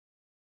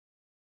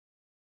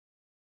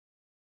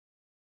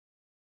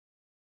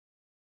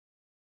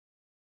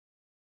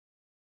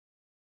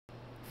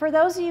For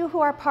those of you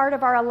who are part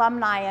of our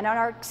alumni and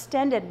our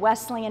extended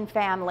Wesleyan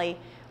family,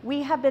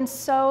 we have been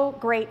so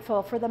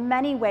grateful for the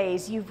many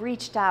ways you've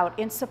reached out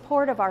in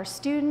support of our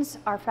students,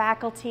 our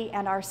faculty,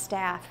 and our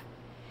staff.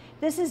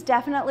 This is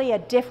definitely a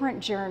different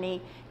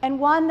journey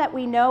and one that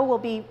we know will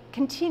be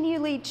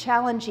continually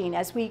challenging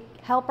as we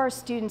help our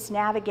students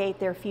navigate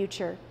their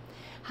future.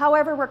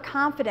 However, we're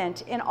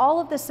confident in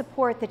all of the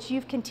support that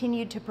you've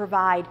continued to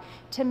provide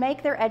to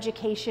make their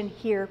education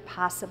here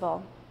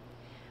possible.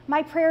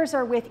 My prayers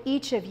are with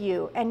each of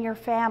you and your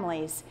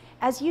families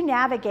as you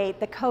navigate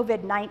the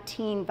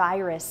COVID-19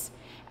 virus.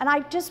 And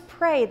I just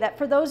pray that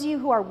for those of you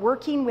who are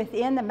working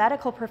within the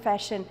medical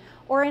profession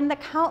or in the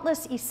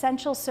countless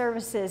essential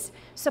services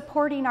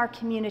supporting our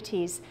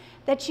communities,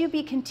 that you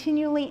be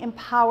continually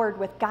empowered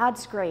with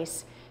God's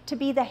grace to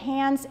be the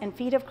hands and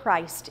feet of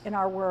Christ in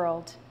our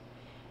world.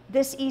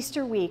 This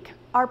Easter week,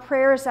 our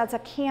prayers as a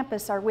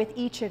campus are with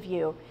each of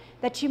you,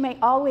 that you may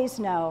always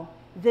know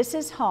this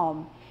is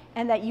home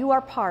and that you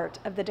are part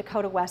of the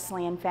Dakota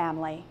Wesleyan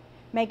family.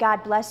 May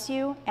God bless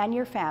you and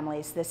your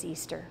families this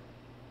Easter.